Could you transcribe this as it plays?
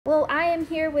am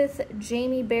here with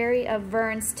Jamie Berry of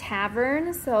Vern's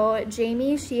Tavern. So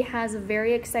Jamie, she has a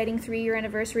very exciting 3-year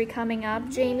anniversary coming up.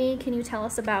 Jamie, can you tell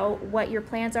us about what your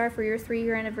plans are for your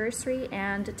 3-year anniversary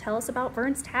and tell us about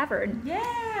Vern's Tavern?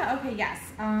 Yeah, okay, yes.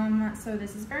 So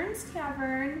this is Vern's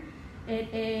Tavern.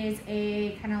 It is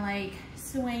a kind of like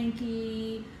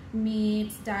swanky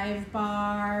meets dive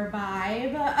bar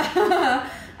vibe.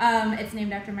 It's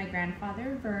named after my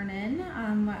grandfather, Vernon,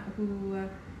 who,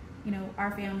 you know,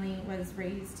 our family was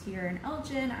raised here in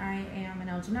Elgin. I am an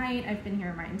Elginite. I've been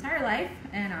here my entire life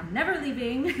and I'm never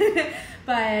leaving.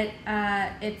 But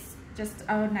it's just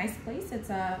a nice place.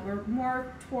 We're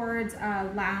more towards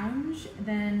a lounge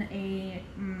than a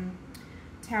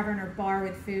tavern or bar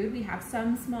with food. We have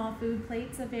some small food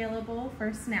plates available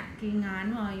for snacking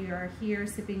on while you are here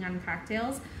sipping on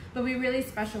cocktails, but we really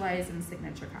specialize in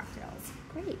signature cocktails.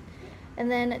 Great. And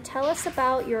then tell us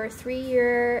about your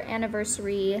 3-year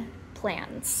anniversary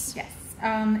plans. Yes,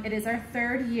 it is our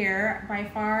 3rd year, by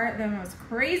far the most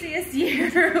craziest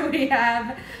year we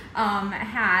have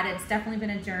had. It's definitely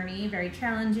been a journey, very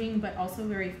challenging, but also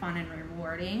very fun and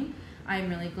rewarding. I'm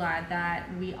really glad that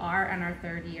we are on our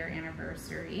 3rd year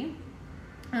anniversary.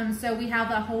 So we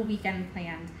have a whole weekend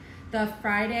planned. The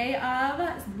Friday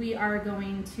of, we are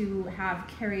going to have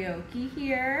karaoke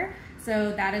here.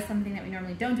 So that is something that we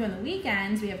normally don't do on the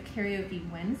weekends. We have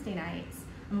karaoke Wednesday nights,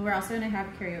 and we're also going to have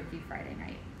karaoke Friday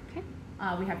night. Okay.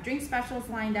 We have drink specials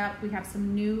lined up. We have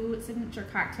some new signature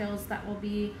cocktails that will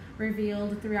be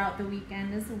revealed throughout the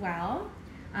weekend as well.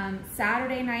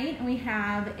 Saturday night, we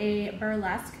have a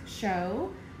burlesque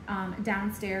show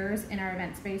downstairs in our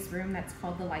event space room that's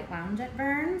called the Light Lounge at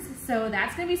Vern's. So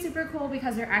that's going to be super cool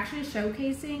because they're actually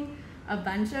showcasing a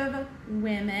bunch of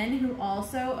women who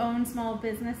also own small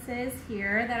businesses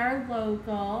here that are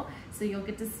local. So you'll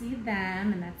get to see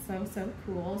them, and that's so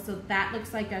cool. So that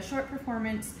looks like a short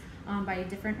performance by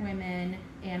different women,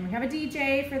 and we have a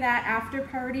DJ for that after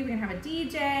party. We're gonna have a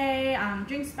DJ,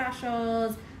 drink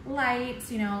specials,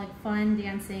 lights, you know, like fun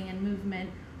dancing and movement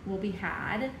will be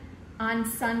had. On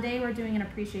Sunday, we're doing an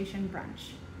appreciation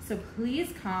brunch. So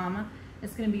please come.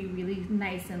 It's gonna be really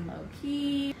nice and low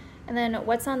key. And then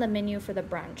what's on the menu for the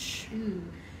brunch? Ooh.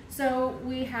 So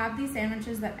we have these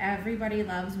sandwiches that everybody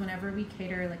loves whenever we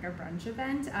cater like a brunch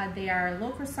event. They are low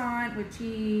croissant with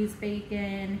cheese,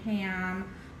 bacon, ham.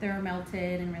 They're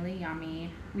melted and really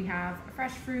yummy. We have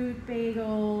fresh fruit,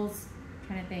 bagels,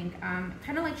 trying to think,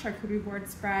 kind of like charcuterie board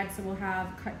spread. So we'll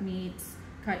have cut meats,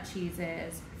 cut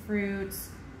cheeses, fruits.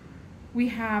 We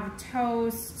have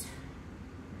toast,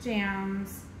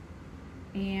 jams,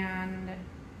 and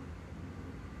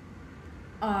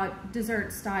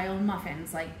dessert style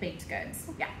muffins, like baked goods.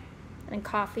 Yeah. And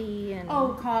coffee and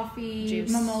coffee,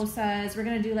 juice. Mimosas. We're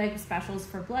gonna do like specials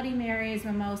for Bloody Marys,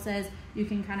 mimosas. You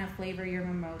can kind of flavor your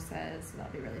mimosas. So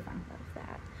that'll be really fun. Love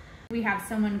that. We have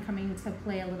someone coming to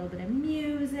play a little bit of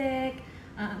music.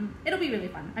 It'll be really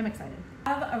fun. I'm excited. I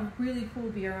have a really cool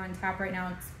beer on tap right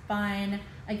now. It's fun.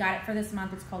 I got it for this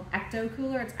month. It's called Ecto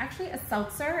Cooler. It's actually a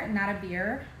seltzer, not a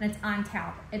beer, and it's on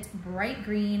tap. It's bright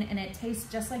green, and it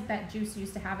tastes just like that juice you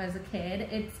used to have as a kid.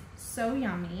 It's so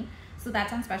yummy. So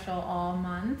that's on special all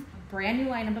month. Brand new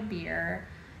lineup of beer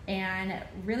and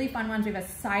really fun ones. We have a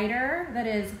cider that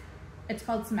is, it's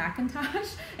called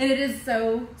Smackintosh, and it is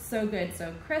so good,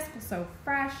 so crisp, so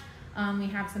fresh. We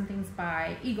have some things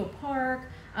by Eagle Park.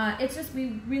 It's just,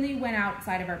 we really went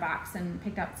outside of our box and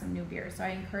picked up some new beers. So I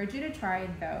encourage you to try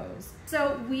those.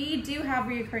 So we do have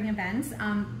reoccurring events.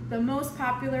 The most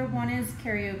popular one is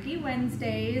karaoke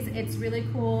Wednesdays. It's really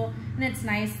cool, and it's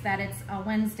nice that it's a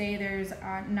Wednesday. There's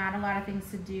not a lot of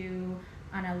things to do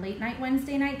on a late night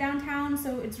Wednesday night downtown.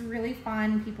 So it's really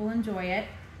fun. People enjoy it.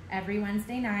 Every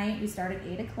Wednesday night, we start at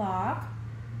 8 o'clock.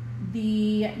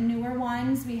 The newer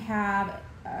ones, we have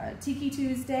Tiki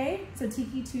Tuesday. So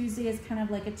Tiki Tuesday is kind of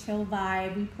like a chill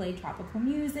vibe. We play tropical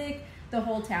music. The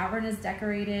whole tavern is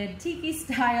decorated Tiki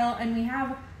style, and we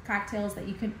have cocktails that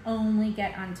you can only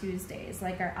get on Tuesdays,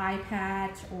 like our eye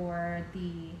patch or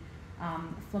the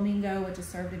flamingo, which is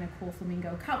served in a cool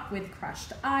flamingo cup with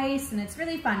crushed ice, and it's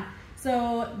really fun.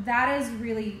 So that is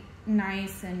really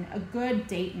nice and a good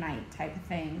date night type of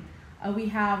thing. We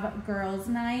have girls'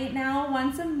 night now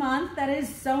once a month. That is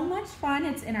so much fun.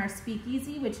 It's in our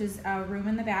speakeasy, which is a room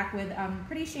in the back with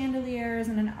pretty chandeliers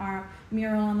and a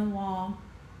mural on the wall.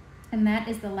 And that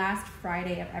is the last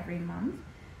Friday of every month.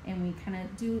 And we kind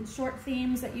of do short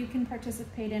themes that you can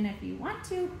participate in if you want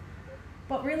to.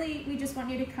 But really, we just want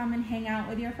you to come and hang out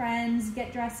with your friends,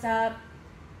 get dressed up,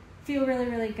 feel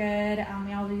really good.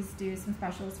 We always do some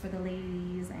specials for the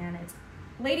ladies, and it's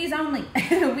ladies only.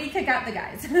 We kick out the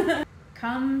guys.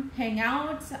 come hang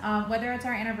out, whether it's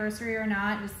our anniversary or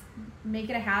not. Just make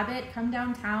it a habit. Come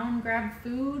downtown, grab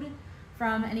food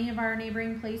from any of our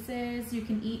neighboring places. You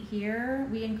can eat here.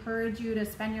 We encourage you to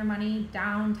spend your money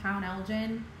downtown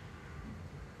Elgin.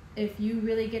 If you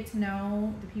really get to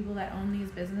know the people that own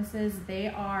these businesses, they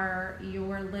are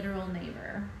your literal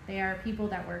neighbor. They are people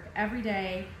that work every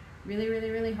day really,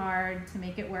 really, really hard to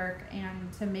make it work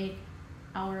and to make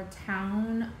our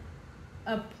town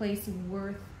a place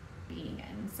worth being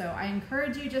in. So I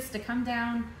encourage you just to come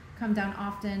down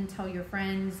often, tell your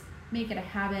friends, make it a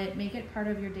habit, make it part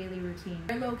of your daily routine.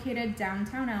 We're located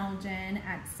downtown Elgin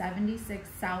at 76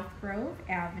 South Grove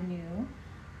Avenue.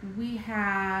 We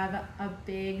have a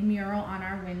big mural on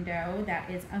our window that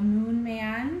is a moon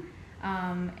man,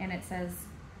 and it says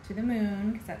to the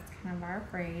moon, because that's kind of our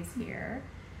phrase here.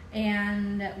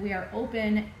 And we are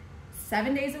open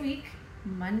 7 days a week,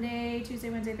 Monday,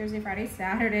 Tuesday, Wednesday, Thursday, Friday,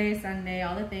 Saturday, Sunday,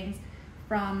 all the things,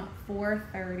 from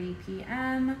 4:30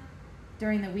 p.m.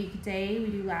 During the weekday, we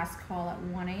do last call at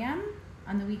 1 a.m.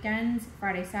 On the weekends,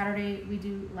 Friday, Saturday, we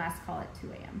do last call at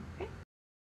 2 a.m. Okay.